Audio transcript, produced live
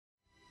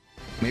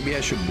Maybe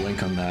I should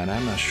blink on that,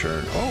 I'm not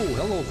sure. Oh,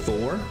 hello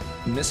Thor.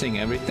 Missing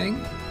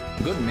everything.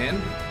 Good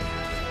man.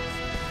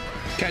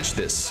 Catch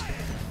this.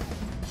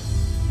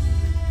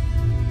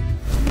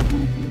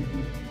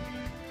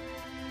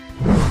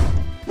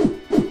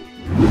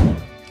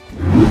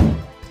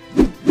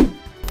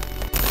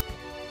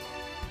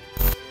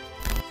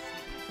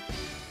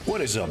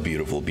 What is up,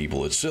 beautiful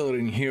people? It's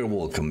Elidan here.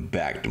 Welcome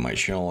back to my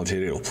channel.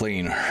 Today we're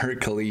playing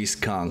Hercules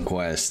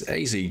Conquest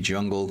as a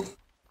jungle.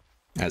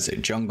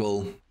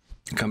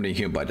 Coming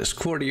here by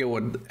Discordia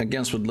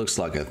against what looks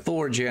like a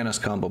Thor Janus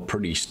combo.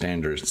 Pretty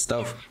standard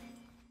stuff.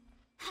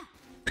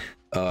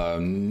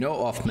 No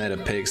off-meta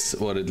picks,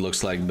 what it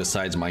looks like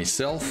besides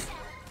myself.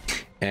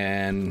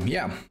 And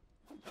yeah,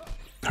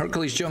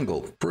 Hercules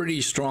jungle, pretty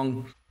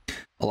strong.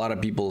 A lot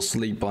of people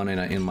sleep on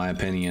it in my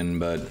opinion,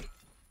 but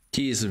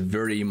he is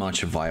very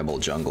much a viable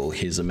jungle.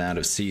 His amount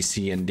of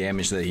CC and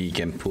damage that he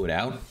can put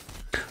out,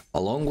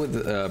 along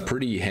with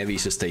pretty heavy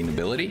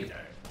sustainability,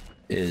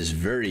 is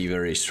very,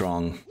 very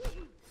strong.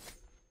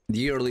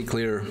 The early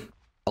clear,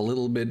 a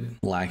little bit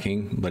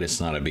lacking, but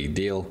it's not a big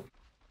deal.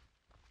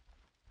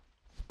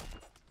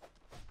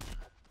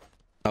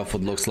 Of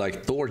what looks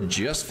like Thor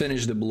just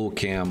finished the blue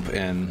camp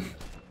and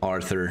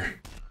Arthur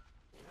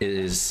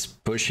is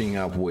pushing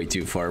up way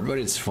too far, but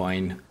it's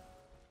fine.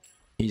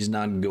 He's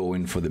not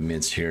going for the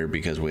mids here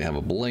because we have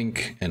a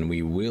blink and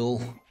we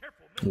will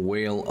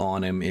wail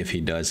on him if he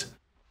does.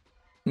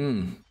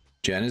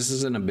 Janus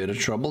is in a bit of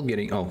trouble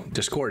getting... Oh,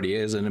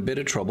 Discordia is in a bit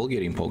of trouble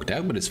getting poked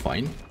out, but it's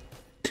fine.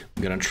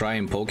 I'm gonna try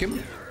and poke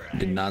him.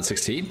 Did not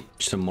succeed.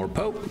 Some more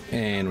poke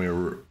and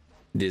we're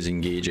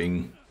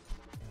disengaging.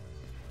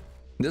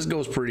 This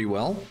goes pretty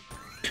well.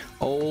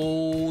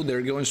 Oh,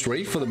 they're going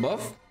straight for the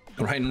buff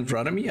right in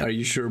front of me. Are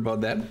you sure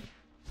about that?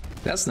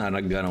 That's not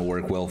gonna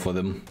work well for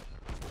them.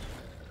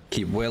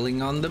 Keep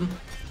wailing on them.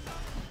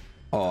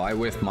 Oh, I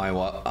whiffed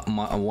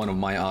one of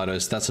my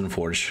autos. That's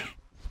unfortunate.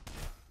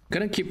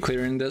 Gonna keep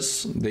clearing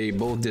this. They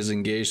both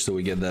disengage, so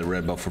we get that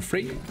red buff for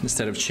free.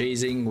 Instead of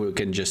chasing, we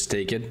can just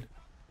take it.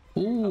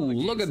 Ooh,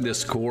 look at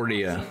this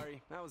Discordia.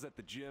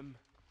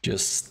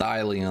 Just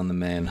styling on the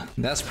man.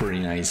 That's pretty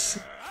nice.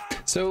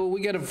 So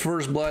we get a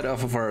first blood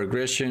off of our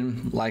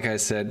aggression. Like I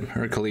said,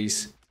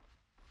 Hercules,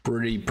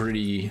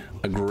 pretty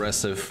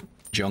aggressive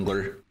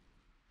jungler.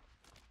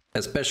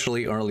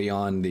 Especially early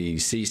on, the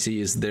CC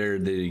is there,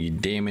 the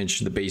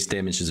damage, the base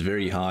damage is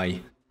very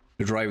high.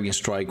 The driving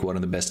strike, one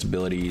of the best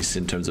abilities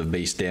in terms of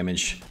base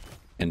damage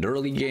in the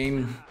early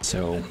game.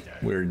 So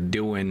we're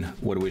doing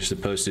what we're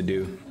supposed to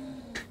do,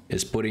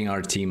 is putting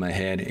our team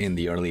ahead in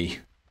the early.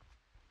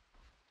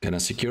 Gonna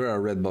secure our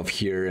red buff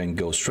here and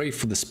go straight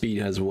for the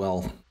speed as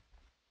well.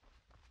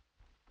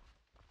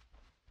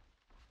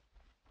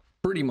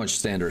 Pretty much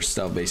standard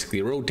stuff,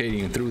 basically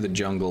rotating through the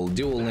jungle.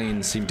 Dual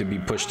lanes seem to be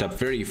pushed up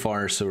very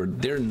far, so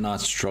they're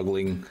not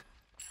struggling,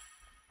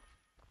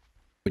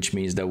 which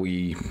means that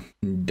we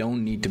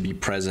don't need to be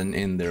present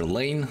in their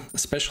lane,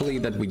 especially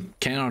that we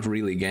cannot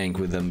really gank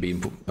with them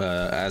being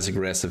as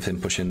aggressive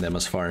and pushing them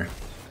as far.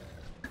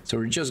 So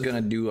we're just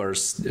gonna do our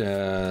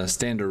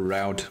standard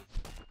route.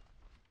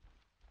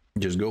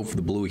 Just go for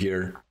the blue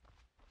here.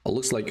 It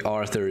looks like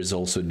Arthur is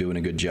also doing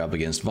a good job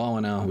against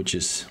Vamana, which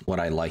is what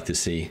I like to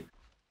see.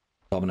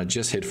 Vamana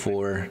just hit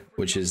 4,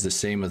 which is the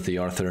same as the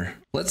Arthur.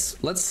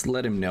 Let's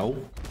let him know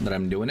that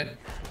I'm doing it.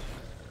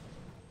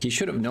 He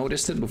should have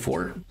noticed it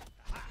before.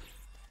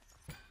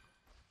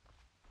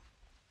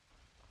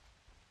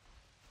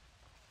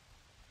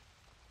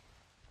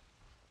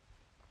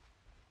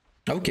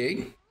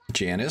 Okay,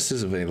 Janus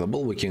is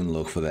available. We can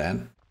look for that.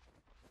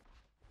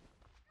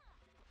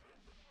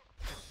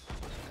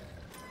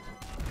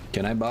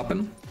 Can I bop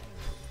him?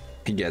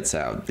 He gets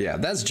out. Yeah,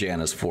 that's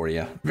Janus for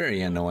you.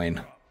 Very annoying.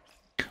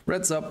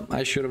 Red's up.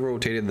 I should have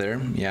rotated there.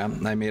 Yeah,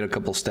 I made a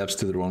couple steps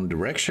to the wrong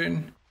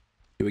direction.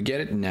 Do we get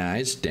it? Nah,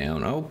 it's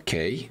down.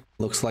 Okay.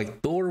 Looks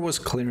like Thor was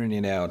clearing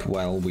it out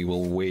while we were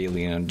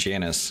wailing on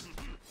Janus.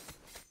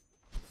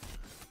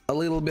 A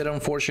little bit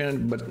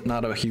unfortunate, but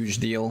not a huge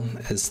deal.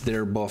 It's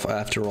their buff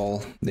after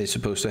all. They're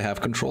supposed to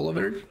have control of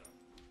it.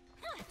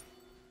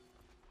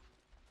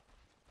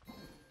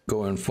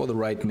 Going for the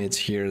right mids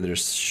here. There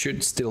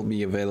should still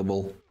be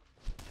available.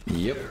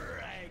 Yep.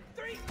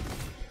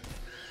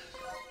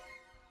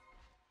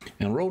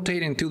 And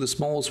rotating to the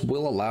smalls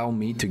will allow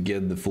me to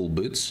get the full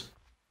boots.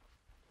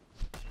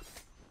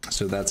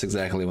 So that's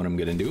exactly what I'm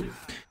gonna do.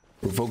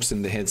 We're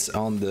focusing the hits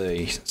on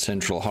the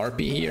central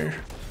harpy here,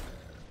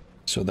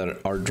 so that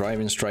our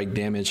driving strike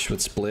damage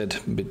would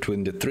split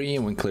between the 3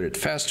 and we clear it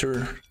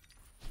faster.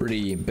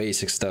 Pretty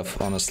basic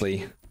stuff,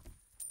 honestly.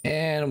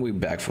 And we're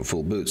back for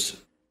full boots.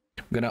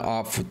 I'm gonna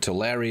opt for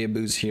Talaria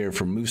boots here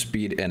for move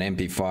speed and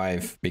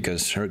MP5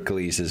 because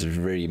Hercules is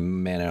very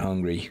mana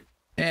hungry.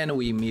 And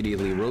we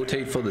immediately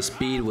rotate for the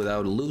speed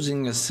without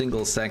losing a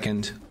single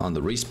second on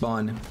the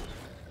respawn.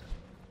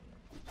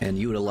 And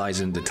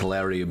utilizing the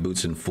Talaria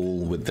boots in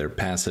full with their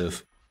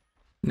passive.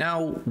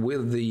 Now,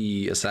 with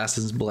the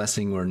Assassin's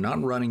Blessing, we're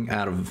not running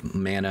out of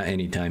mana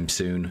anytime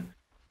soon.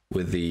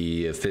 With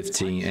the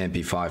 15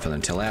 MP5 on the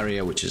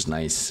Talaria, which is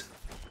nice.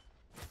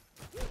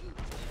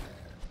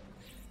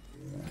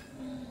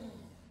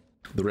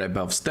 The red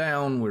buff's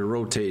down. We're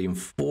rotating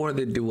for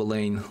the dual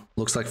lane.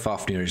 Looks like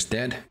Fafnir is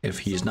dead. If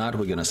he's not,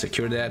 we're gonna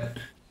secure that.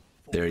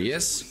 There he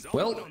is.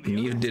 Well,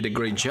 Neve did a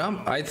great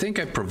job. I think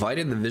I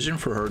provided the vision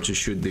for her to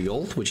shoot the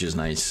ult, which is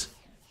nice.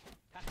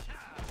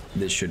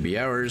 This should be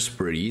ours.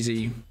 Pretty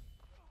easy.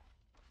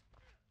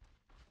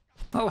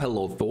 Oh,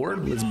 hello, Thor.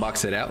 Let's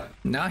box it out.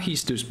 Nah,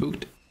 he's too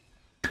spooked.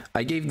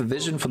 I gave the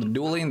vision for the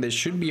dual lane. They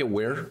should be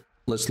aware.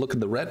 Let's look at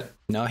the red.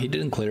 No, he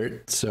didn't clear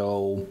it.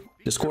 So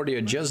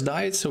Discordia just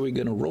died. So we're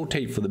gonna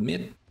rotate for the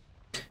mid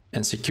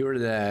and secure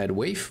that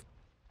wave.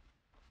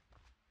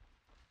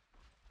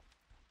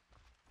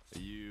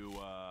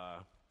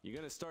 You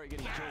gonna start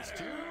getting kills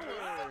too?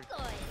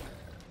 Or?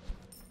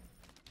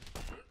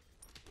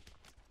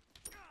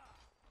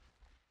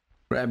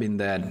 Grabbing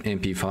that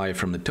MP5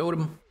 from the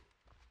totem.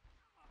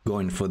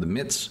 Going for the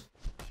mids.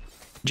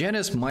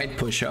 Janus might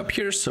push up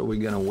here, so we're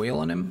gonna wail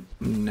on him.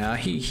 Nah,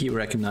 he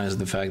recognized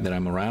the fact that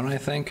I'm around, I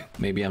think.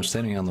 Maybe I'm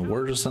standing on the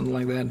word or something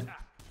like that.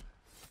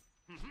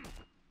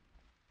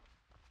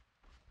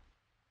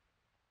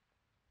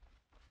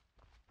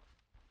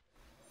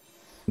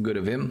 Good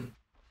of him.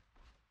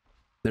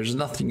 There's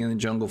nothing in the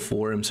jungle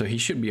for him, so he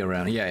should be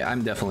around. Yeah,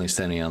 I'm definitely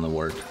standing on the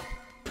word.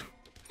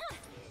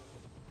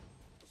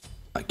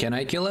 Can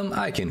I kill him?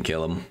 I can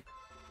kill him.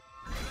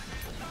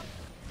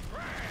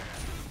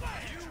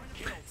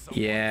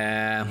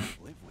 Yeah.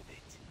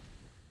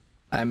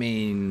 I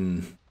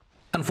mean,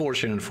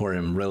 unfortunate for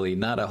him, really.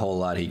 Not a whole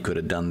lot he could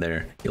have done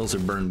there. He also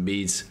burned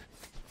beads,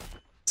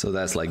 so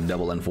that's like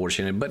double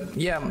unfortunate. But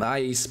yeah,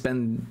 I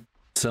spent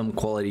some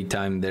quality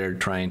time there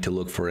trying to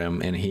look for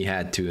him, and he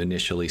had to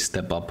initially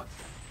step up.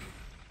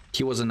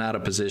 He wasn't out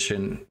of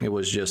position. It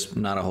was just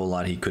not a whole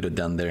lot he could have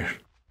done there.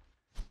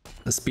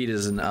 The speed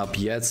isn't up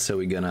yet, so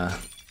we're gonna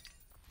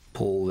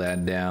pull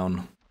that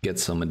down, get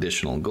some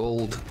additional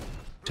gold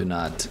to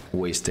not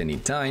waste any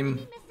time.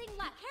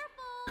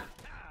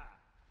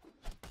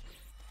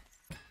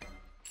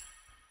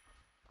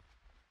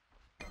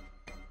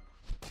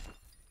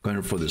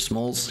 Going for the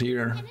smalls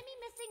here.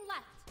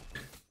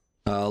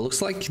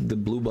 Looks like the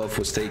blue buff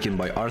was taken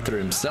by Arthur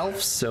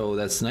himself, so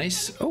that's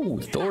nice. Oh,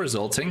 Thor is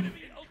ulting.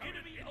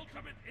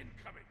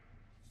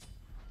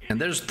 And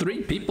there's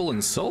 3 people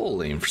in solo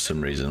lane for some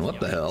reason. What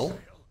the hell?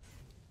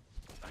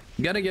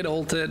 Gotta get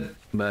ulted,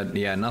 but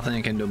yeah, nothing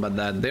I can do about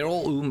that. They're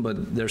all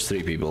but there's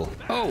 3 people.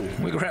 Oh,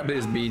 we grabbed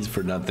his beads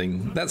for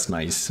nothing. That's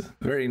nice.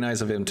 Very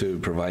nice of him to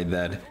provide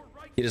that.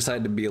 He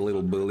decided to be a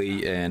little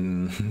bully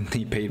and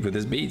he paid with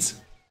his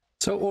beads.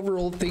 So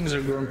overall, things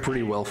are going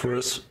pretty well for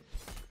us.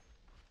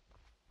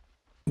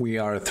 We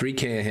are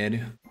 3k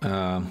ahead.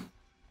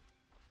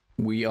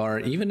 We are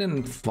even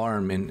in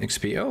farm in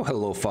XP. Oh,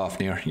 hello,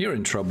 Fafnir. You're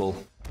in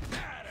trouble.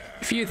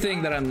 If you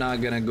think that I'm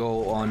not gonna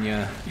go on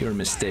you, you're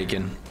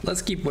mistaken.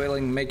 Let's keep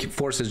wailing, make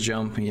forces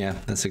jump. Yeah,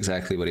 that's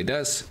exactly what he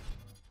does.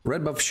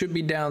 Red buff should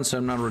be down, so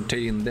I'm not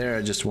rotating there.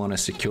 I just want to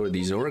secure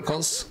these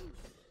oracles.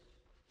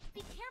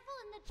 Be careful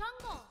in the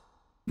jungle.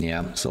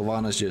 Yeah,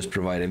 Sylvanas just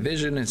provided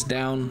vision. It's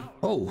down.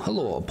 Oh,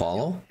 hello,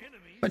 Apollo.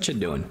 What you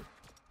doing?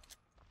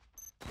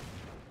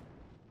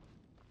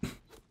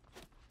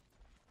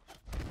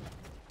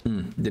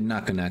 Did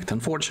not connect,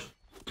 unfortunately.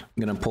 I'm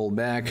gonna pull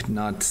back,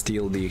 not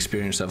steal the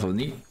experience of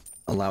Oni.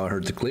 Allow her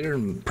to clear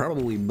and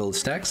probably build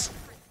stacks.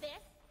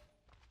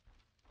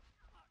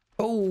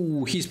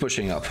 Oh, he's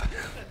pushing up.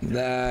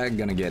 That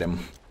gonna get him.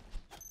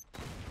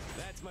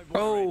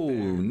 Oh,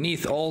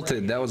 Neath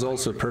ulted. That was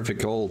also a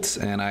perfect ult,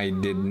 and I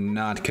did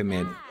not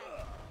commit.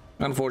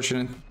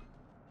 Unfortunate.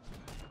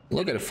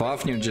 Look at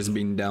Fafnir just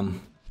being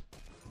dumb.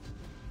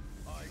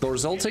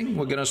 Thor's ulting.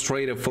 We're gonna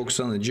straight up focus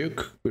on the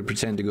juke. We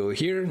pretend to go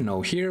here.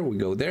 No, here. We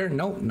go there.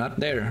 No, not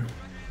there.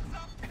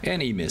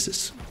 And he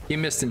misses. He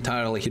missed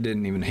entirely. He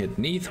didn't even hit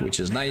Neath, which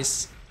is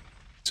nice.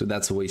 So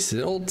that's a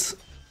wasted ult.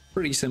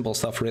 Pretty simple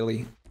stuff,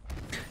 really.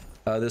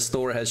 This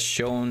Thor has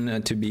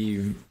shown to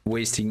be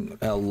wasting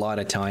a lot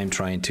of time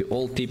trying to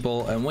ult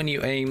people, and when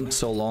you aim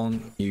so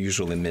long, you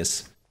usually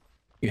miss.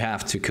 You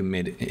have to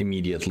commit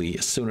immediately,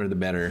 sooner the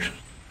better.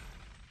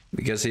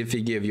 Because if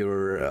you give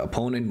your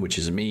opponent, which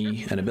is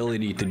me, an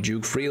ability to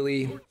juke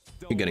freely,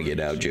 you're gonna get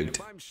out juked.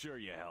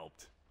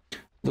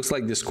 Looks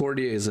like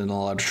Discordia is in a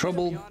lot of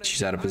trouble.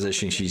 She's out of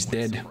position, she's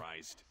dead.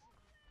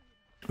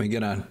 We're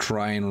gonna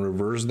try and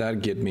reverse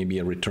that, get maybe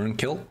a return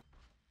kill.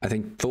 I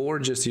think Thor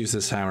just used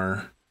his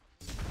hammer.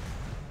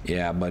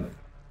 Yeah, but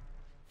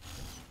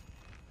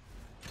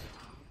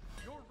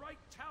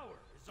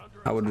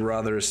I would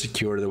rather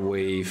secure the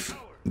wave.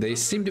 They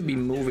seem to be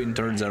moving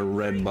towards our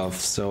red buff,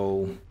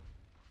 so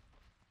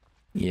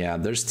yeah,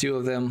 there's 2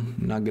 of them.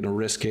 Not gonna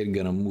risk it,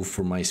 gonna move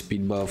for my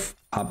speed buff.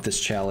 Hop this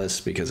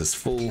chalice because it's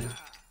full.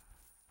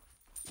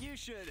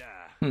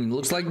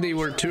 Looks like they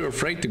were too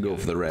afraid to go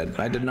for the red.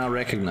 I did not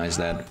recognize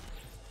that.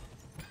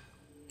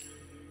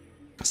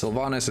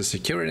 Sylvanas is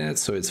securing it,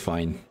 so it's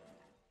fine.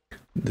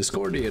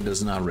 Discordia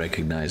does not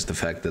recognize the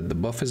fact that the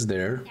buff is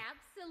there.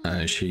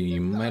 She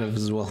might have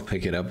as well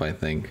pick it up, I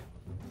think.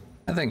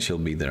 I think she'll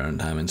be there on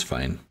time, it's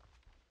fine.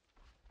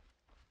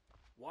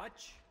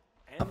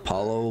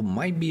 Apollo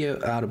might be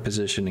out of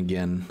position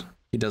again.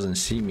 He doesn't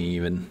see me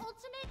even.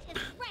 Ultimate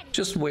is ready.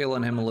 Just wail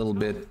on him a little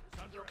bit.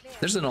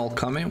 There's an ult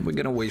coming. We're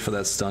gonna wait for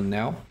that stun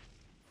now.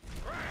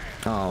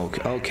 Oh,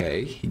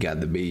 okay. He got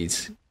the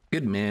beats.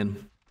 Good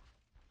man.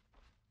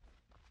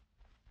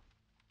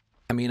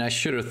 I mean, I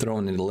should have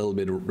thrown it a little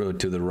bit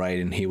to the right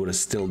and he would have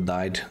still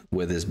died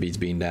with his beats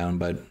being down,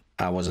 but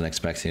I wasn't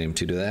expecting him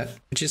to do that,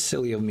 which is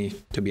silly of me,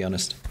 to be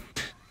honest.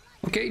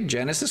 Okay,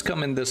 Janice is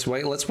coming this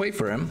way. Let's wait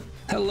for him.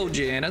 Hello,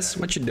 Janice.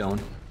 What you doing?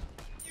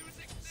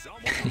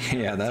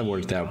 Yeah, that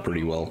worked out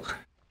pretty well.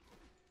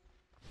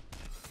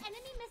 Enemy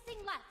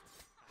missing left.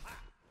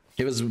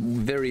 It was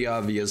very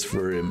obvious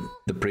for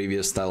the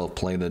previous style of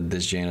play that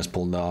this Janice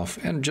pulled off,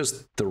 and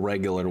just the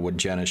regular what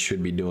Janice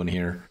should be doing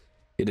here.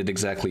 He did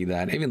exactly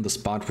that. Even the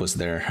spot was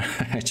there.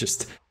 I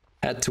just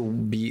had to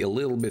be a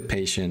little bit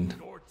patient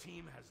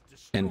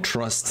and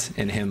trust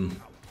in him,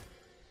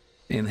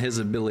 in his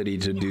ability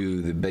to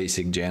do the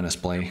basic Janice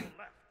play.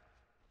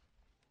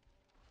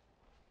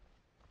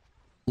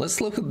 Let's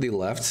look at the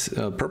left.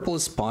 Purple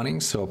is spawning,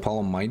 so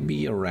Apollo might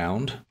be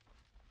around,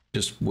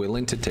 just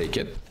willing to take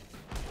it.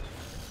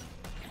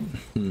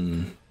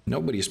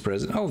 Nobody's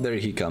present. Oh, there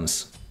he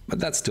comes, but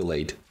that's too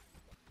late.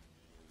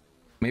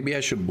 Maybe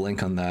I should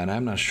blink on that,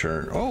 I'm not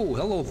sure. Oh,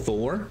 hello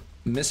Thor.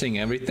 Missing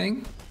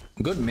everything.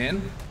 Good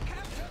man.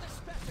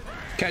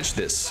 Catch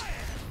this.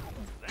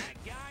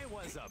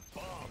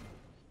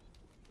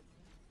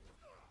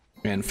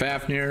 And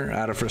Fafnir,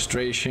 out of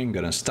frustration,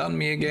 gonna stun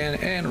me again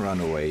and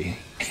run away.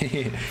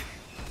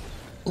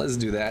 Let's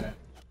do that.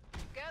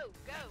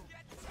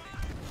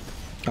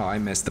 Oh, I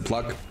missed the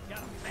pluck.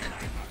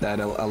 That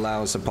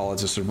allows Apollo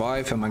to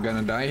survive. Am I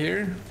gonna die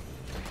here?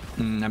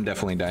 I'm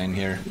definitely dying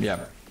here.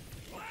 Yep.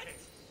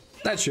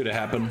 That should have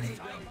happened.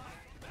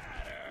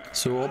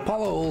 So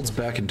Apollo holds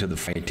back into the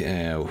fight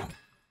and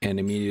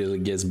immediately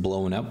gets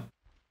blown up.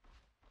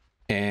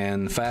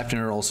 And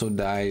Fafnir also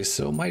dies,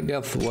 so my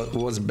death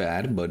was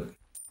bad, but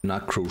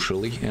not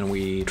crucially, and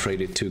we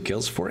traded 2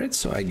 kills for it,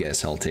 so I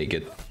guess I'll take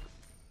it.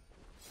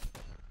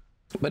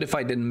 But if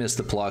I didn't miss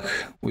the pluck,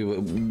 we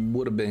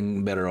would have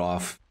been better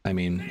off. I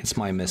mean, it's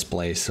my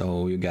misplay,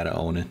 so you gotta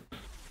own it.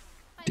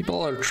 People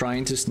are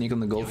trying to sneak on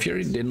the Gold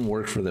Fury, it didn't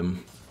work for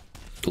them.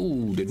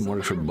 Ooh, didn't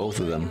work for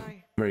both of them.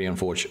 Very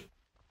unfortunate.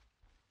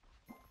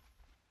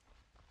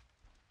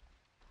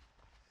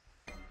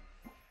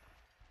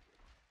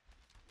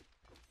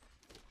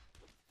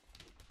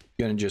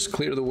 Gonna just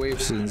clear the wave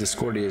since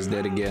Discordia is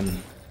dead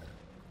again.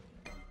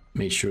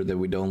 Make sure that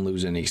we don't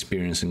lose any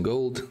experience in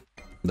gold.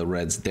 The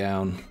red's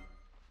down.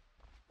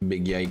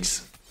 Big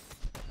yikes.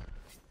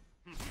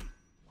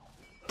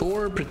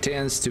 Thor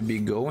pretends to be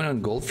going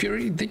on Gold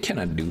Fury. They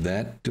cannot do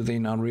that. Do they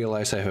not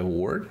realize I have a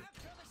ward?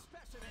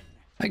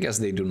 I guess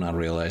they do not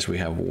realize we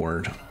have a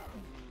ward.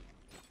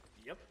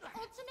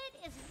 Ultimate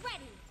is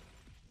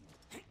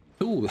ready.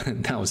 Ooh,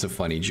 that was a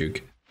funny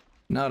juke.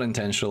 Not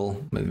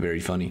intentional, but very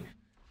funny.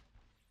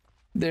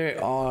 They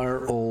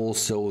are all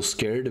so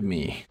scared of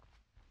me.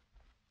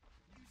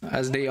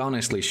 As they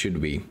honestly should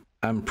be.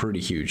 I'm pretty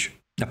huge.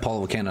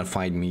 Apollo cannot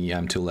fight me,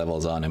 I'm 2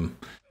 levels on him.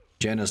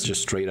 Janice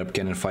just straight up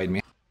cannot fight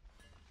me.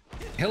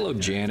 Hello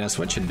Janice,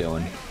 what you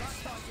doing?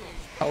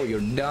 Oh, you're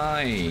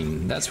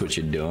dying. That's what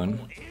you're doing.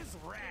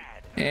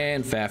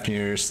 And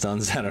Fafnir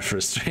stuns out of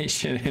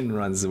frustration and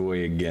runs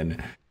away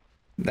again.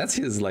 That's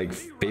his, like,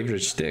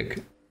 favorite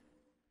shtick.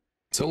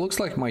 So it looks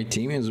like my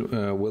team is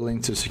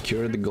willing to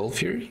secure the Gold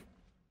Fury.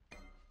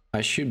 I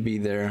should be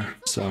there,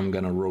 so I'm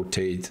gonna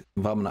rotate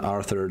Vamna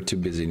Arthur to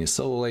busy in his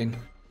solo lane.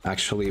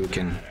 Actually, we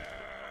can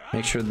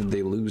make sure that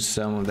they lose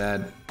some of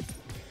that.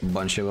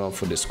 Bunch of out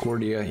for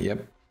Discordia,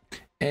 yep.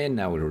 And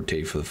now we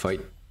rotate for the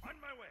fight.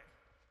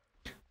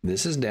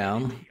 This is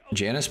down.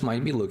 Janice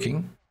might be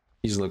looking.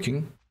 He's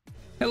looking.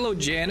 Hello,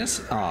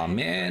 Janice. Aw,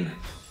 man.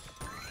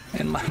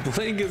 And my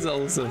blink is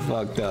also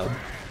fucked up.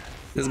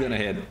 This is gonna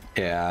hit.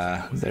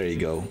 Yeah, there you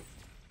go.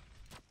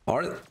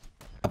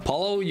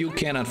 Apollo, you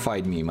cannot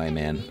fight me, my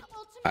man.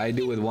 I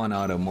do with 1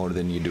 auto more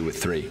than you do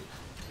with 3.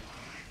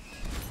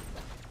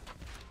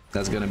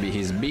 That's gonna be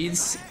his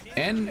beats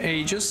and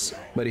Aegis,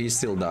 but he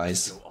still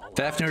dies.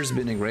 Fafnir's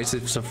been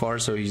aggressive so far,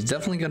 so he's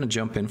definitely gonna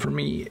jump in for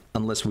me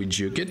unless we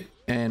juke it,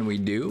 and we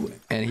do,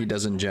 and he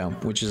doesn't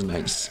jump, which is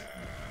nice.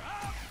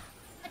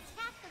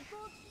 Attack the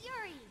Gold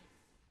Fury.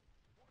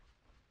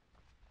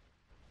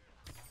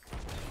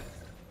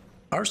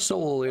 Our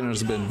solo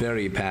laner's been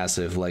very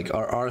passive, like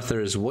our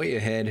Arthur is way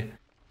ahead,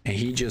 and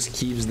he just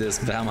keeps this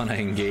Vamana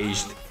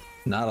engaged,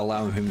 not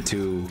allowing him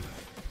to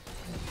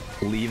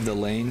leave the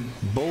lane.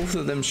 Both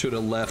of them should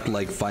have left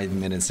like 5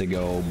 minutes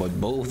ago,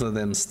 but both of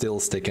them still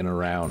sticking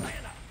around.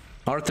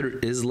 Arthur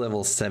is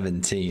level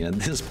 17. At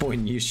this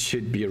point, you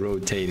should be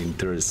rotating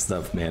through his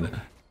stuff,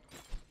 man.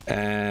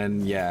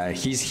 And yeah,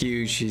 he's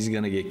huge. He's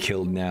gonna get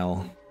killed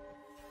now.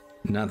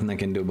 Nothing I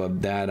can do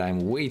about that.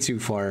 I'm way too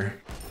far.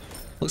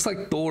 Looks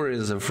like Thor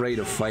is afraid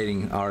of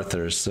fighting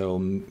Arthur,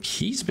 so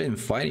he's been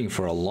fighting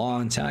for a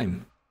long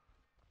time.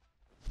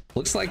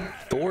 Looks like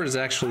Thor is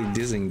actually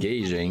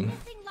disengaging.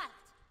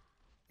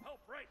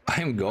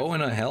 I'm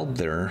going to help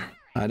there.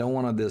 I don't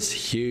want this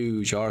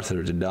huge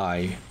Arthur to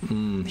die.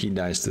 He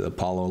dies to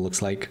Apollo,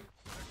 looks like.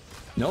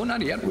 No,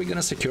 not yet. We're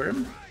gonna secure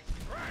him.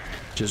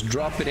 Just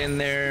drop it in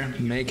there,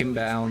 make him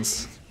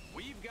bounce.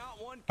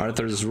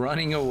 Arthur's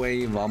running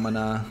away,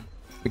 Vamana.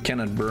 We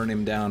cannot burn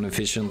him down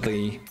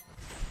efficiently.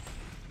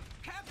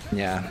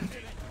 Yeah.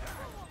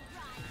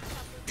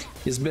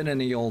 He's been in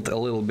the ult a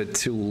little bit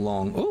too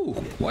long. Oh,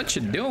 what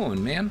you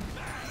doing, man?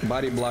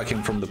 Body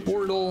blocking from the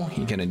portal.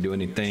 He cannot do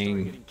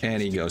anything,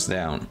 and he goes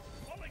down.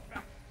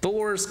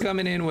 Thor's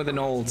coming in with an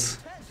ult.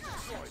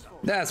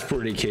 That's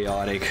pretty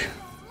chaotic.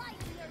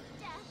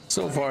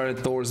 So far,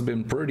 Thor's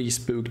been pretty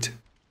spooked,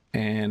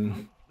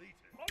 and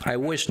I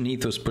wish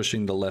Neith was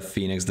pushing the left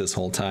Phoenix this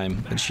whole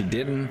time, but she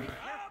didn't.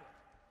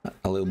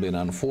 A little bit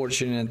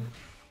unfortunate.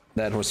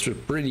 That was a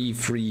pretty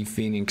free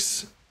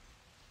Phoenix.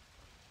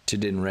 She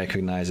didn't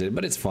recognize it,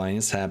 but it's fine.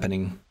 It's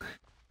happening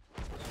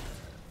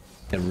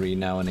every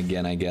now and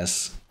again, I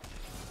guess.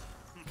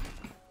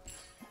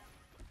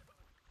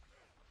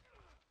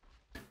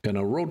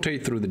 Gonna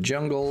rotate through the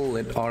jungle,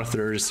 let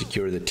Arthur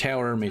secure the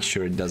tower, make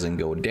sure it doesn't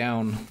go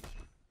down.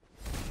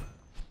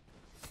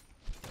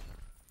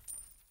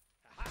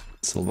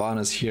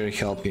 Sylvanas here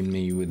helping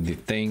me with the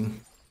thing,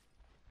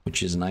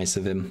 which is nice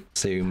of him,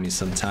 saving me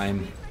some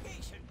time.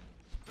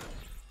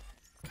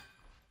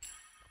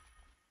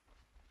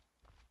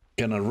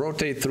 Gonna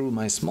rotate through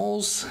my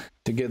smalls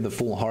to get the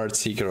full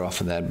Heartseeker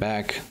off of that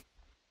back.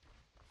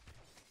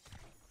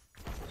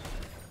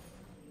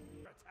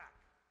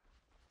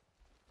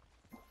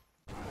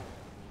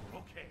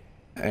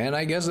 And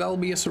I guess that'll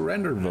be a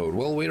surrender vote.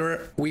 Well, we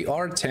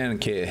are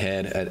 10k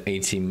ahead at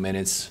 18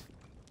 minutes.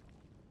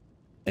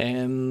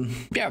 And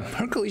yeah,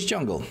 Hercules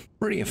Jungle,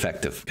 pretty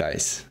effective,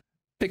 guys.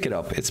 Pick it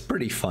up, it's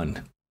pretty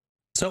fun.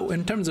 So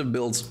in terms of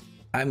builds,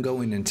 I'm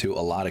going into a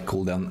lot of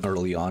cooldown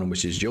early on,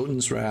 which is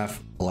Jotun's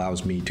Wrath,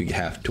 allows me to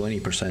have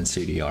 20%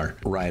 CDR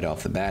right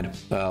off the bat.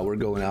 We're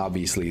going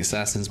obviously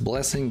Assassin's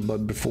Blessing,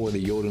 but before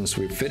the Jotuns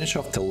we finish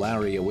off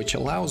Talaria, which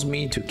allows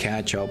me to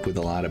catch up with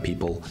a lot of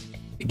people.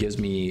 It gives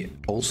me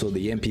also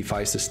the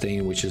MP5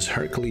 sustain, which is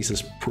Hercules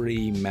is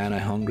pretty mana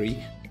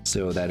hungry,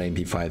 so that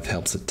MP5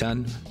 helps a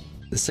ton.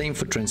 The same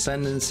for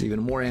Transcendence, even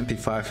more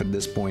MP5 at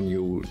this point,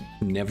 you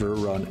never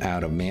run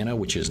out of mana,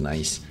 which is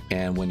nice.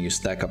 And when you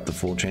stack up the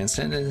full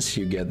Transcendence,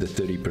 you get the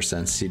 30%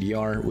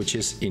 CDR, which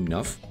is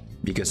enough.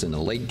 Because in the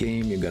late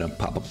game, you're gonna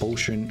pop a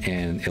potion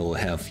and it'll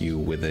help you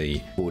with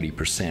a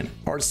 40%.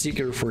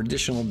 Heartseeker for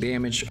additional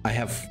damage. I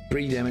have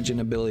 3 damaging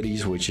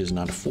abilities, which is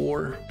not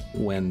 4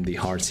 when the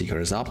Heartseeker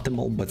is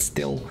optimal, but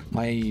still,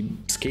 my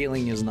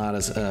scaling is not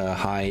as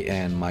high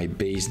and my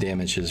base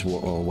damage is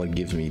what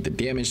gives me the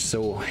damage.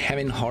 So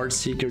having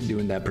Heartseeker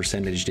doing that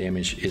percentage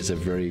damage is a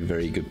very,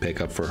 very good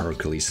pickup for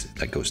Hercules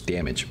that goes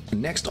damage.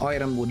 Next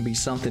item would be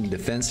something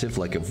defensive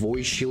like a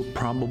Void Shield,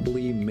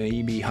 probably,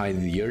 maybe Hide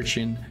the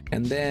Urchin.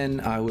 And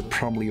then I would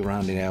probably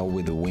round it out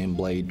with a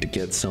Windblade to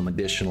get some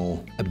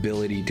additional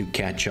ability to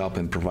catch up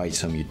and provide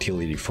some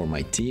utility for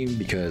my team,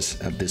 because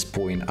at this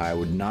point I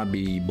would not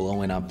be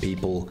blowing up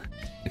people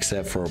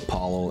except for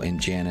Apollo and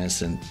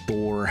Janus and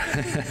Thor.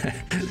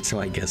 So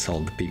I guess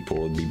all the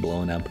people would be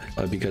blown up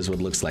because what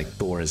looks like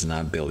Thor is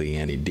not building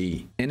any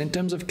D. And in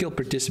terms of kill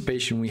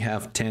participation, we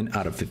have 10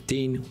 out of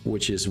 15,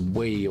 which is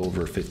way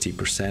over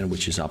 50%,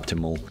 which is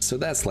optimal. So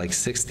that's like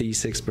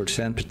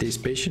 66%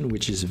 participation,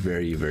 which is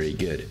very, very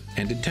good.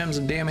 And in terms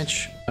of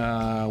damage,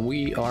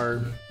 we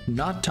are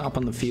not top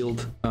on the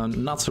field,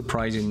 not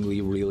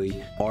surprisingly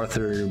really.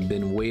 Arthur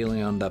been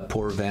wailing on that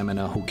poor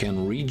Vamana, who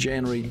can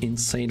regenerate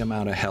insane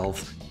amount of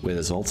health with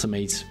his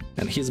ultimates,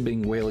 and he's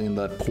been wailing on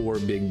that poor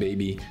big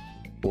baby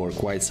for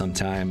quite some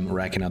time,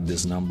 racking up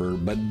this number.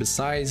 But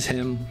besides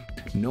him,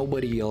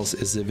 nobody else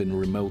is even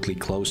remotely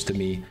close to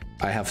me.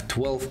 I have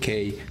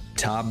 12k,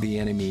 top the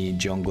enemy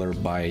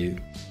jungler by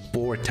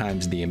 4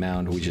 times the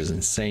amount, which is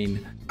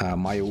insane.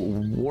 My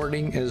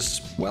warding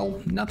is,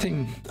 well,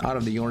 nothing out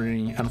of the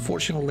ordinary.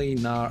 Unfortunately,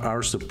 now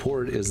our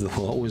support is the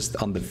lowest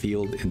on the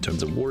field in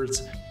terms of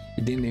wards.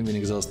 He didn't even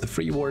exhaust the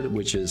free ward,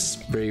 which is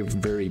very,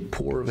 very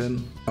poor of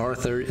him.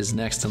 Arthur is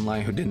next in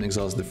line, who didn't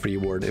exhaust the free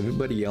ward.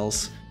 Everybody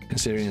else,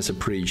 considering it's a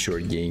pretty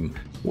short game,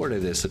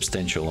 warded a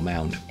substantial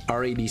amount.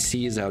 Our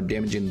ADC is out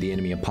damaging the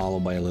enemy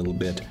Apollo by a little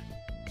bit.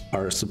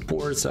 Our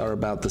supports are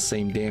about the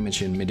same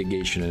damage in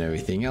mitigation and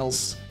everything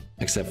else,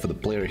 except for the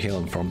player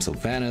healing from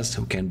Sylvanas,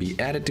 who can be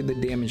added to the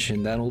damage,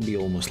 and that will be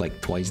almost like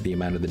twice the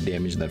amount of the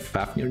damage that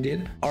Fafnir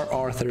did. Our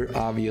Arthur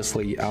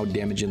obviously out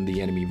damaging the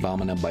enemy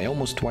Vamana by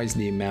almost twice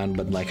the amount,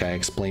 but like I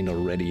explained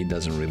already, it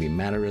doesn't really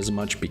matter as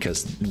much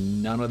because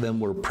none of them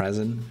were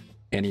present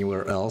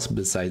anywhere else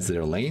besides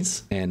their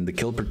lanes, and the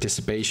kill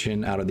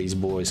participation out of these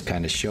boys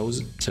kind of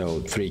shows.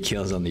 So 3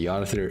 kills on the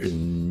Arthur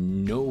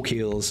and no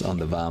kills on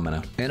the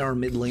Vamana. And our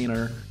mid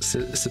laner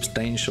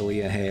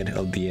substantially ahead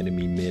of the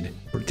enemy mid,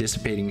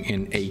 participating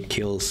in 8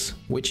 kills,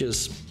 which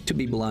is, to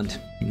be blunt,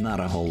 not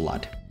a whole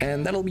lot.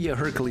 And that'll be a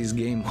Hercules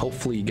game.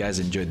 Hopefully you guys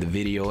enjoyed the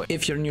video.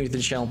 If you're new to the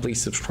channel, please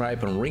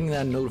subscribe and ring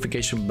that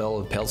notification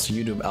bell. It helps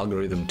the YouTube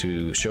algorithm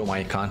to show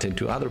my content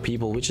to other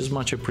people, which is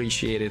much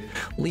appreciated.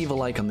 Leave a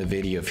like on the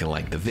video if you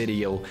like the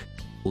video.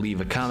 Leave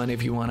a comment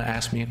if you want to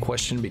ask me a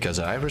question, because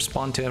I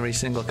respond to every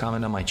single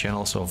comment on my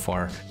channel so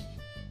far.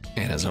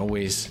 And as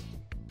always,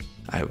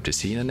 I hope to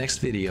see you in the next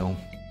video.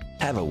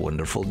 Have a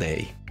wonderful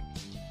day.